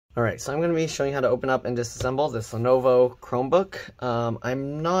Alright, so I'm going to be showing you how to open up and disassemble this Lenovo Chromebook.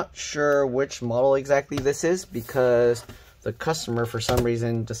 I'm not sure which model exactly this is because the customer for some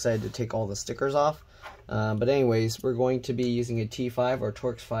reason decided to take all the stickers off. But anyways, we're going to be using a T5 or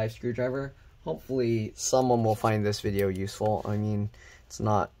Torx 5 screwdriver. Hopefully someone will find this video useful. I mean, it's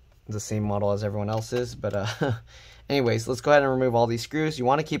not the same model as everyone else's, but anyways, let's go ahead and remove all these screws. You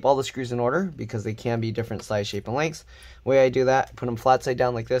want to keep all the screws in order because they can be different size, shape, and lengths. The way I do that, I put them flat side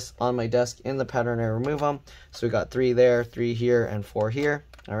down like this on my desk in the pattern I remove them. So we got 3 there, 3 here, and 4 here.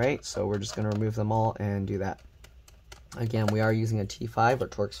 Alright, so we're just going to remove them all and do that. Again, we are using a T5 or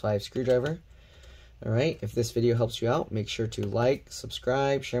Torx 5 screwdriver. Alright, if this video helps you out, make sure to like,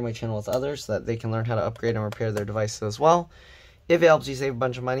 subscribe, share my channel with others so that they can learn how to upgrade and repair their devices as well. If it helps you save a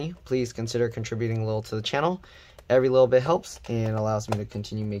bunch of money, please consider contributing a little to the channel. Every little bit helps and allows me to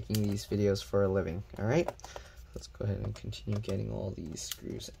continue making these videos for a living. Alright, let's go ahead and continue getting all these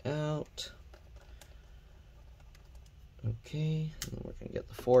screws out. Okay, and then we're going to get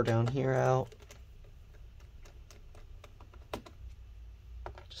the 4 down here out.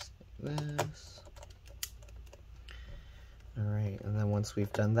 Just like this. Alright, and then once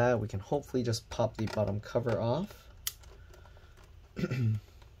we've done that, we can hopefully just pop the bottom cover off.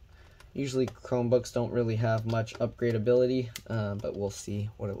 Usually Chromebooks don't really have much upgradability, but we'll see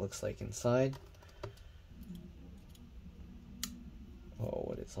what it looks like inside. Oh,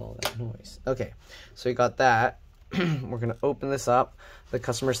 what is all that noise? Okay, so we got that. We're going to open this up. The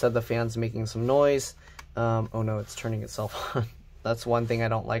customer said the fan's making some noise. Oh no, it's turning itself on. That's one thing I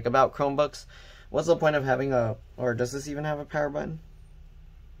don't like about Chromebooks. What's the point of having a, or does this even have a power button?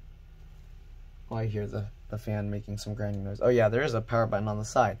 Oh, I hear the fan making some grinding noise. Oh yeah, there is a power button on the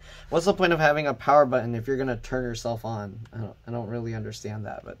side. What's the point of having a power button if you're going to turn yourself on? I don't really understand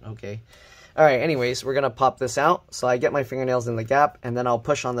that, but okay. Alright, anyways, we're going to pop this out. So I get my fingernails in the gap, and then I'll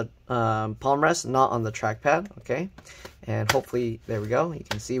push on the palm rest, not on the trackpad, okay? And hopefully, there we go. You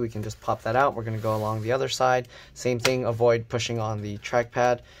can see we can just pop that out. We're going to go along the other side. Same thing, avoid pushing on the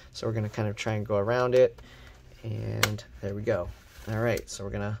trackpad. So we're going to kind of try and go around it. And there we go. Alright, so we're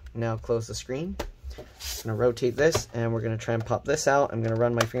going to now close the screen. I'm going to rotate this, and we're going to try and pop this out. I'm going to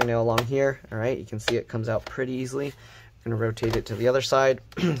run my fingernail along here. Alright, you can see it comes out pretty easily. I'm going to rotate it to the other side.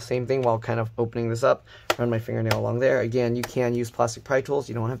 Same thing while kind of opening this up. Run my fingernail along there. Again, you can use plastic pry tools.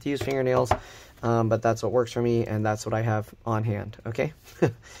 You don't have to use fingernails, but that's what works for me, and that's what I have on hand. Okay?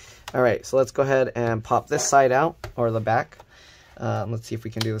 Alright, so let's go ahead and pop this side out, or the back. Let's see if we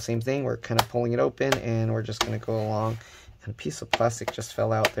can do the same thing. We're kind of pulling it open, and we're just going to go along. And a piece of plastic just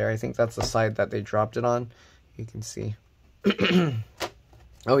fell out there. I think that's the side that they dropped it on. You can see.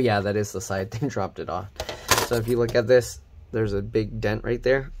 Oh yeah, that is the side they dropped it on. So if you look at this, there's a big dent right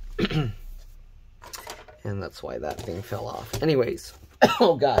there. And that's why that thing fell off. Anyways.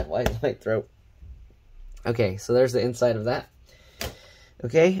 Oh god, why is my throat? Okay, so there's the inside of that.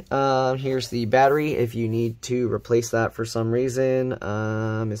 Okay, here's the battery if you need to replace that for some reason.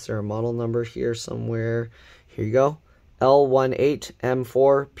 Is there a model number here somewhere? Here you go.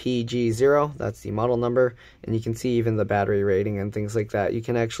 L18M4PG0, that's the model number, and you can see even the battery rating and things like that. You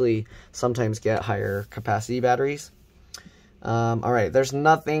can actually sometimes get higher capacity batteries. Alright, there's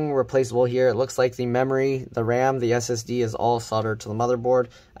nothing replaceable here. It looks like the memory, the RAM, the SSD is all soldered to the motherboard.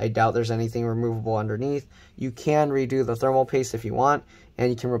 I doubt there's anything removable underneath. You can redo the thermal paste if you want,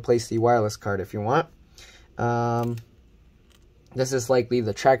 and you can replace the wireless card if you want. This is likely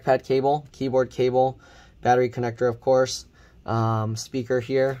the trackpad cable, keyboard cable, battery connector, of course, speaker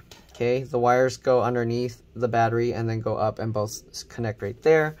here. Okay, the wires go underneath the battery and then go up and both connect right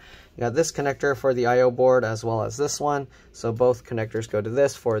there. You got this connector for the I/O board as well as this one. So both connectors go to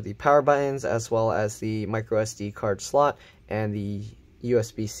this for the power buttons as well as the micro SD card slot and the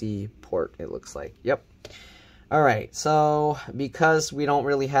USB-C port, it looks like. Yep. Alright, so because we don't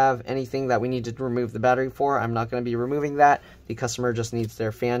really have anything that we need to remove the battery for, I'm not going to be removing that. The customer just needs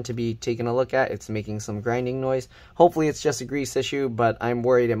their fan to be taken a look at. It's making some grinding noise. Hopefully it's just a grease issue, but I'm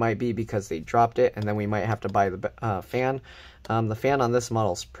worried it might be because they dropped it, and then we might have to buy the fan. The fan on this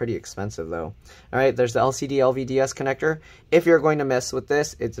model is pretty expensive though. Alright, there's the LCD LVDS connector. If you're going to mess with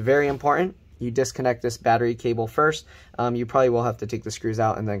this, it's very important. You disconnect this battery cable first. You probably will have to take the screws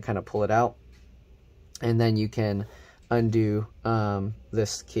out and then kind of pull it out. And then you can undo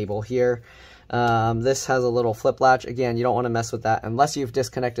this cable here. This has a little flip latch. Again, you don't want to mess with that unless you've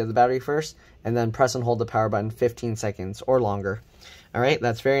disconnected the battery first, and then press and hold the power button 15 seconds or longer. Alright,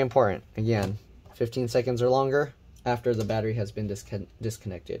 that's very important. Again, 15 seconds or longer after the battery has been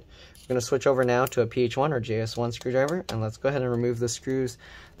disconnected. We're going to switch over now to a PH1 or JS1 screwdriver, and let's go ahead and remove the screws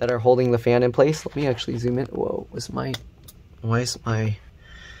that are holding the fan in place. Let me actually zoom in. Whoa, why is my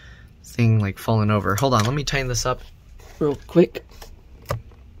thing like falling over. Hold on, let me tighten this up real quick.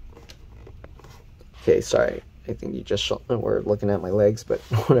 Okay, sorry. I think you just were looking at my legs, but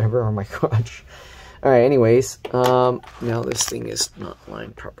whatever, or my crotch. All right, anyways, now this thing is not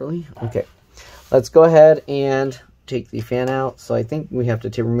aligned properly. Okay, let's go ahead and take the fan out. So I think we have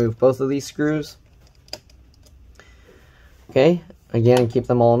to remove both of these screws. Okay, again, keep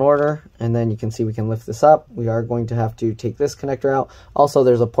them all in order, and then you can see we can lift this up. We are going to have to take this connector out. Also,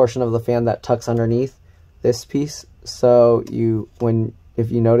 there's a portion of the fan that tucks underneath this piece. So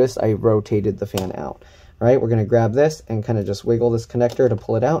if you notice, I rotated the fan out. All right, we're going to grab this and kind of just wiggle this connector to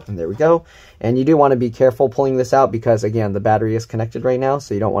pull it out, and there we go. And you do want to be careful pulling this out because, again, the battery is connected right now,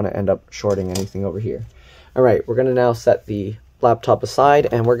 so you don't want to end up shorting anything over here. All right, we're going to now set the laptop aside,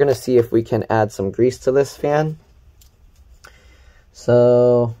 and we're going to see if we can add some grease to this fan.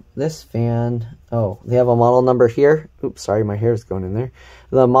 So this fan, oh, they have a model number here. Oops, sorry, my hair is going in there.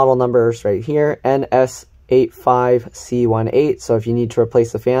 The model number is right here, NS85C18. So if you need to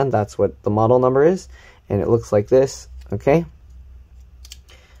replace the fan, that's what the model number is. And it looks like this, okay?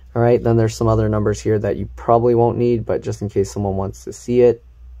 All right, then there's some other numbers here that you probably won't need, but just in case someone wants to see it.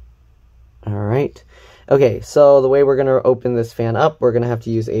 All right. Okay, so the way we're gonna open this fan up, we're gonna have to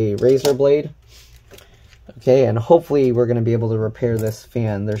use a razor blade. Okay, and hopefully we're gonna be able to repair this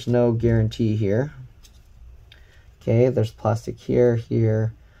fan. There's no guarantee here. Okay, there's plastic here,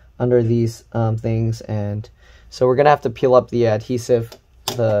 here, under these things, and so we're gonna have to peel up the adhesive,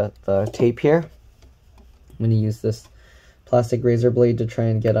 the tape here. I'm going to use this plastic razor blade to try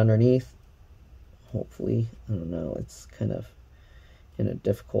and get underneath. Hopefully, I don't know, it's kind of in a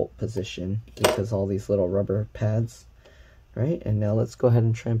difficult position because all these little rubber pads. All right, and now let's go ahead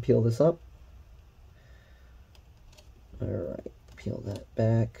and try and peel this up. All right, peel that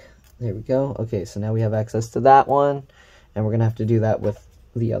back. There we go. Okay, so now we have access to that one, and we're going to have to do that with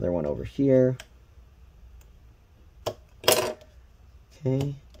the other one over here. Okay,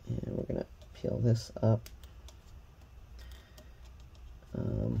 and we're going to peel this up.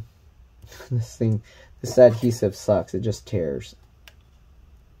 This adhesive sucks. It just tears.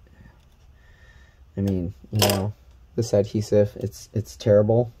 I mean, you know, this adhesive, it's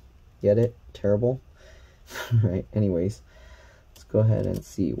terrible. Get it? Terrible. Right, anyways, let's go ahead and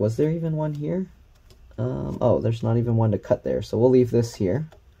see. Was there even one here? Oh, there's not even one to cut there, so we'll leave this here.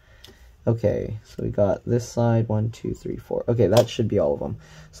 Okay, so we got this side, 1, 2, 3, 4. Okay, that should be all of them.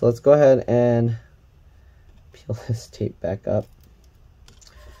 So let's go ahead and peel this tape back up.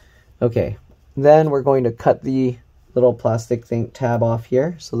 Okay, then we're going to cut the little plastic tab off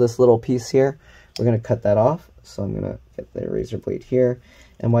here. So this little piece here, we're going to cut that off. So I'm going to get the razor blade here.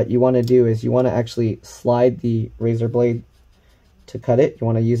 And what you want to do is you want to actually slide the razor blade to cut it. You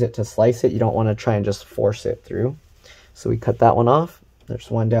want to use it to slice it. You don't want to try and just force it through. So we cut that one off. There's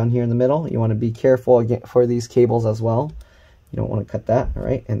one down here in the middle. You want to be careful again for these cables as well. You don't want to cut that, all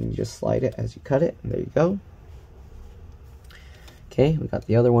right? And you just slide it as you cut it, and there you go. Okay, we got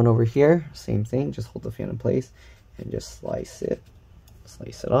the other one over here. Same thing, just hold the fan in place and just slice it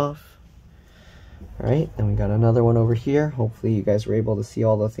off. All right, then we got another one over here. Hopefully you guys were able to see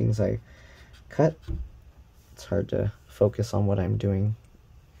all the things I cut. It's hard to focus on what I'm doing,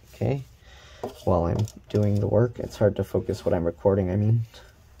 okay? While I'm doing the work, it's hard to focus what I'm recording, I mean.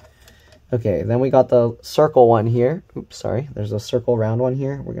 Okay, then we got the circle one here. Oops, sorry, there's a circle round one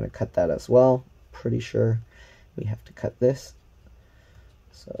here. We're gonna cut that as well. Pretty sure we have to cut this.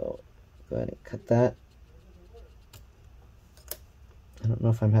 So go ahead and cut that. I don't know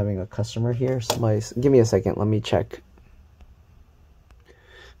if I'm having a customer here. Give me a second, let me check.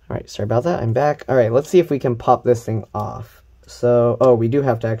 All right, sorry about that, I'm back. All right, let's see if we can pop this thing off. So, oh, we do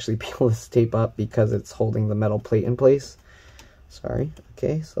have to actually peel this tape up because it's holding the metal plate in place. Sorry,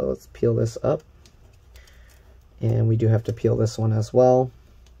 okay, so let's peel this up. And we do have to peel this one as well.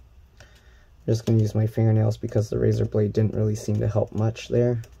 I'm just gonna use my fingernails because the razor blade didn't really seem to help much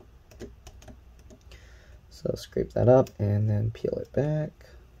there. So scrape that up and then peel it back.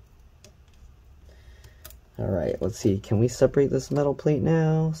 All right, let's see, can we separate this metal plate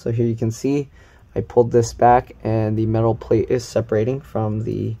now? So here you can see I pulled this back and the metal plate is separating from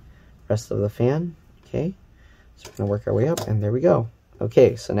the rest of the fan. Okay, so we're gonna work our way up and there we go.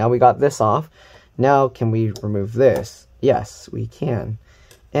 Okay, so now we got this off. Now can we remove this? Yes, we can.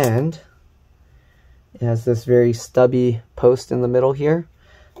 And it has this very stubby post in the middle here.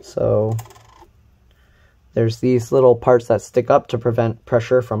 So there's these little parts that stick up to prevent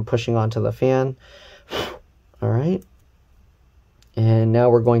pressure from pushing onto the fan. All right. And now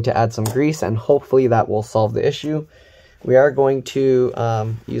we're going to add some grease and hopefully that will solve the issue. We are going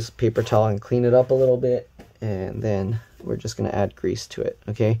to use a paper towel and clean it up a little bit and then we're just going to add grease to it,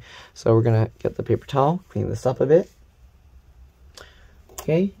 okay? So we're going to get the paper towel, clean this up a bit.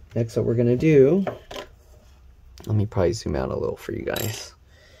 Okay, next what we're going to do, let me probably zoom out a little for you guys.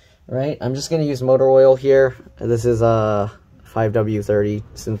 All right, I'm just going to use motor oil here. This is a 5W30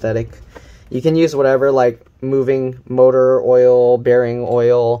 synthetic. You can use whatever, like moving motor oil, bearing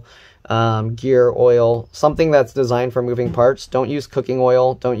oil, gear oil, something that's designed for moving parts. Don't use cooking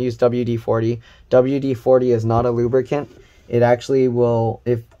oil. Don't use WD-40. WD-40 is not a lubricant. It actually will,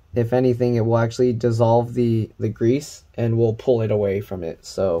 if anything, it will actually dissolve the grease and will pull it away from it.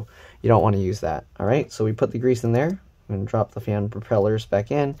 So you don't want to use that. All right, so we put the grease in there. I'm going to drop the fan propellers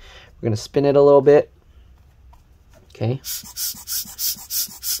back in. We're going to spin it a little bit. Okay.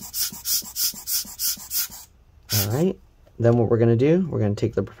 All right. Then what we're going to do, we're going to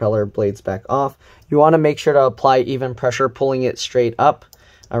take the propeller blades back off. You want to make sure to apply even pressure, pulling it straight up.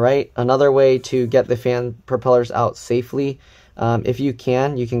 All right. Another way to get the fan propellers out safely, if you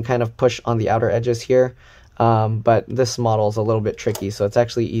can kind of push on the outer edges here. But this model is a little bit tricky, so it's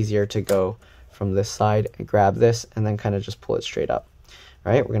actually easier to go from this side and grab this and then kind of just pull it straight up.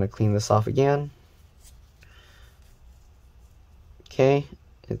 All right. We're going to clean this off again. Okay.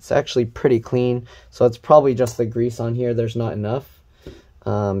 It's actually pretty clean, so it's probably just the grease on here. There's not enough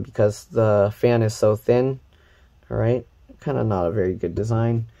because the fan is so thin. All right, kind of not a very good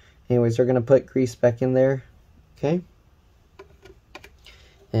design. Anyways, we're gonna put grease back in there, okay?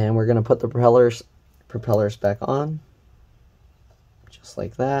 And we're gonna put the propellers back on, just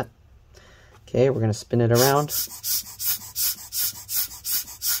like that. Okay, we're gonna spin it around.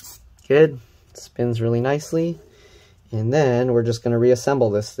 Good, it spins really nicely. And then we're just going to reassemble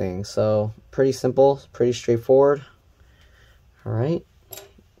this thing. So pretty simple, pretty straightforward. All right,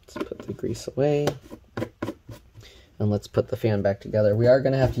 let's put the grease away. And let's put the fan back together. We are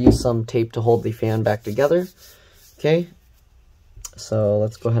going to have to use some tape to hold the fan back together. Okay, so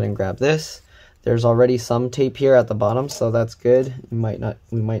let's go ahead and grab this. There's already some tape here at the bottom, so that's good. We might not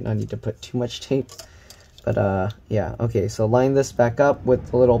need to put too much tape. But yeah, okay, so line this back up with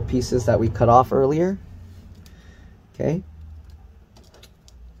the little pieces that we cut off earlier. Okay,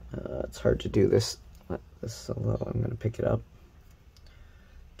 it's hard to do this so low. I'm going to pick it up.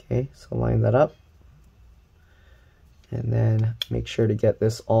 Okay, so line that up. And then make sure to get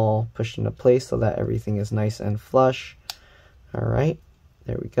this all pushed into place so that everything is nice and flush. All right,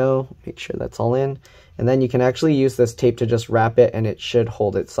 there we go. Make sure that's all in. And then you can actually use this tape to just wrap it and it should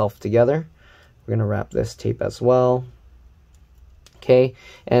hold itself together. We're going to wrap this tape as well. Okay,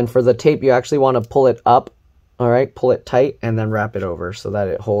 and for the tape, you actually want to pull it up. All right, pull it tight and then wrap it over so that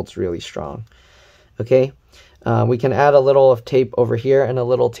it holds really strong. Okay, we can add a little of tape over here and a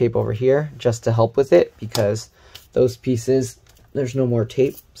little tape over here just to help with it because those pieces, there's no more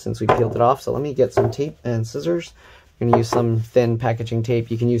tape since we peeled it off. So let me get some tape and scissors. I'm going to use some thin packaging tape.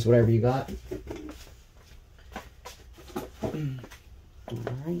 You can use whatever you got. All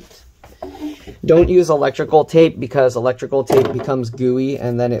right. Don't use electrical tape because electrical tape becomes gooey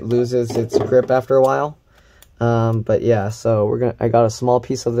and then it loses its grip after a while. But yeah, so I got a small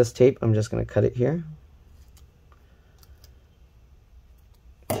piece of this tape. I'm just going to cut it here.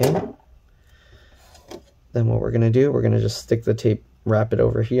 Okay. Then what we're going to do, we're going to just stick the tape, wrap it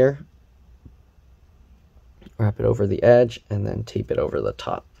over here, wrap it over the edge, and then tape it over the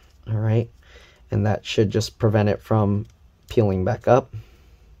top. All right. And that should just prevent it from peeling back up.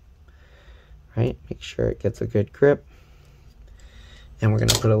 Right. Make sure it gets a good grip. And we're going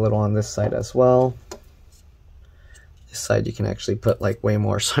to put a little on this side as well. This side you can actually put like way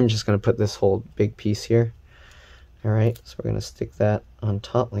more, so I'm just going to put this whole big piece here. All right, so we're going to stick that on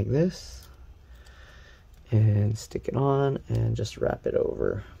top like this and stick it on and just wrap it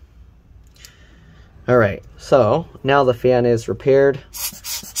over. All right, so now the fan is repaired.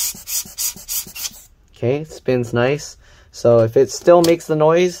 Okay, it spins nice. So if it still makes the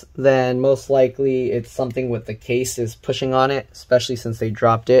noise, then most likely it's something with the case is pushing on it, especially since they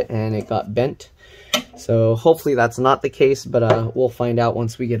dropped it and it got bent. So hopefully that's not the case, but we'll find out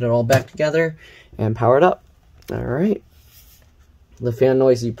once we get it all back together and power it up. All right. The fan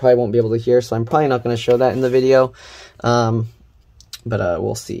noise you probably won't be able to hear, so I'm probably not going to show that in the video, but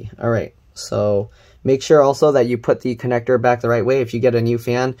we'll see. All right. So make sure also that you put the connector back the right way. If you get a new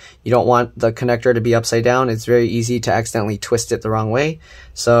fan, you don't want the connector to be upside down. It's very easy to accidentally twist it the wrong way.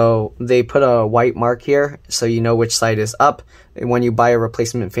 So they put a white mark here so you know which side is up. And when you buy a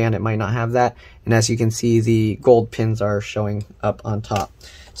replacement fan, it might not have that. And as you can see, the gold pins are showing up on top.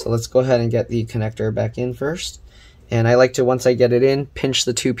 So let's go ahead and get the connector back in first. And I like to, once I get it in, pinch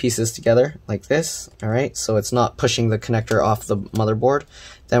the two pieces together like this. All right, so it's not pushing the connector off the motherboard.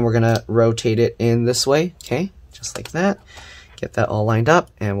 Then we're gonna rotate it in this way, okay? just like that. Get that all lined up,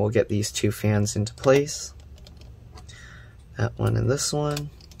 and we'll get these two fans into place. That one and this one.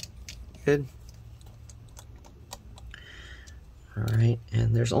 Good. Alright,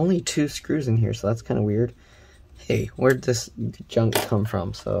 and there's only 2 screws in here, so that's kind of weird. Hey, where'd this junk come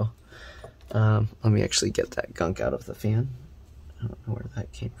from? So, let me actually get that gunk out of the fan. I don't know where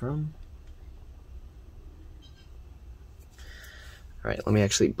that came from. Alright, let me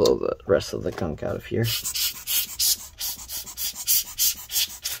actually blow the rest of the gunk out of here.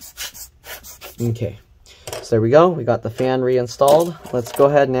 Okay, so there we go. We got the fan reinstalled. Let's go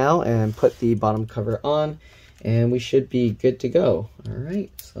ahead now and put the bottom cover on, and we should be good to go.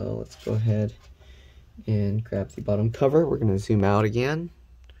 Alright, so let's go ahead and grab the bottom cover. We're going to zoom out again.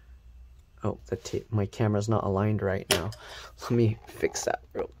 Oh, my camera's not aligned right now. Let me fix that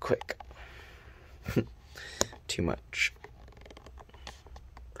real quick. Too much.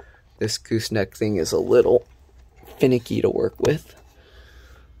 This gooseneck thing is a little finicky to work with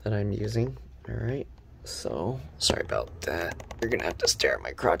that I'm using. Alright, so sorry about that. You're gonna have to stare at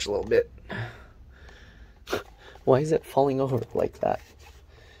my crotch a little bit. Why is it falling over like that?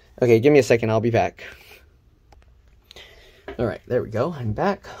 Okay, give me a second, I'll be back. Alright, there we go, I'm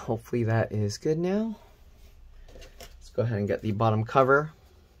back. Hopefully that is good now. Let's go ahead and get the bottom cover.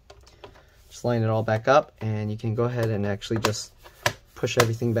 Just line it all back up, and you can go ahead and actually just push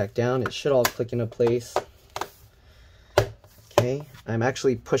everything back down. It should all click into place. Okay, I'm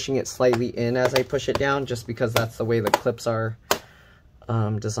actually pushing it slightly in as I push it down, just because that's the way the clips are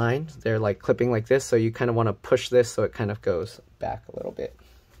designed. They're like clipping like this, so you kind of want to push this so it kind of goes back a little bit.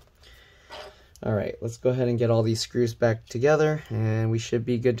 Alright, let's go ahead and get all these screws back together, and we should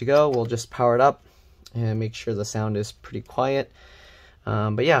be good to go. We'll just power it up and make sure the sound is pretty quiet.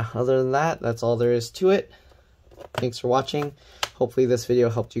 But yeah, other than that, that's all there is to it. Thanks for watching. Hopefully this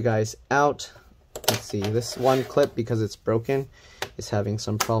video helped you guys out. Let's see, this one clip, because it's broken, is having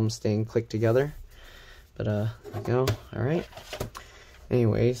some problems staying clicked together. But there we go. Alright.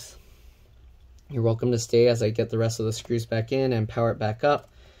 Anyways, you're welcome to stay as I get the rest of the screws back in and power it back up.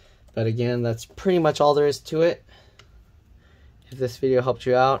 But again, that's pretty much all there is to it. If this video helped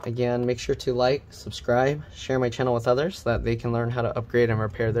you out, again, make sure to like, subscribe, share my channel with others so that they can learn how to upgrade and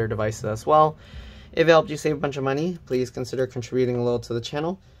repair their devices as well. If it helped you save a bunch of money, please consider contributing a little to the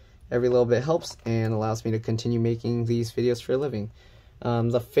channel. Every little bit helps and allows me to continue making these videos for a living.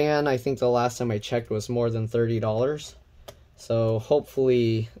 The fan, I think the last time I checked, was more than $30. So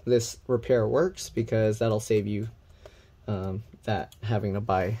hopefully this repair works, because that'll save you that having to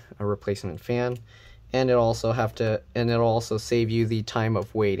buy a replacement fan. And it'll also save you the time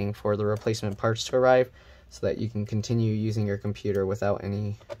of waiting for the replacement parts to arrive, so that you can continue using your computer without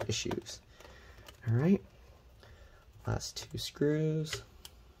any issues. Alright, last 2 screws.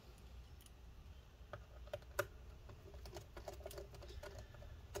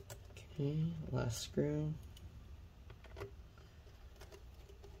 Okay, last screw.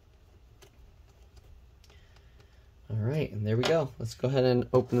 Alright, and there we go. Let's go ahead and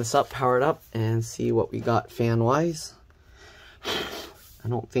open this up, power it up, and see what we got fan-wise. I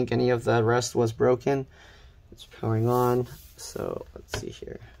don't think any of the rest was broken. It's powering on, so let's see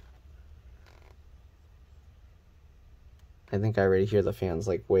here. I think I already hear the fans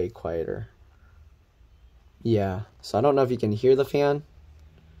like way quieter. Yeah, so I don't know if you can hear the fan.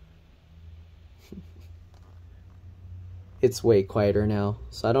 It's way quieter now,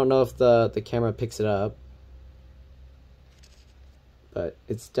 so I don't know if the camera picks it up, but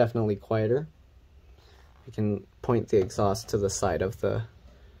it's definitely quieter. I can point the exhaust to the side of the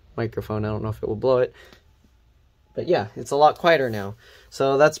microphone. I don't know if it will blow it, but yeah, it's a lot quieter now.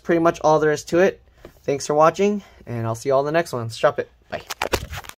 So that's pretty much all there is to it. Thanks for watching, and I'll see you all in the next one. Shop it. Bye.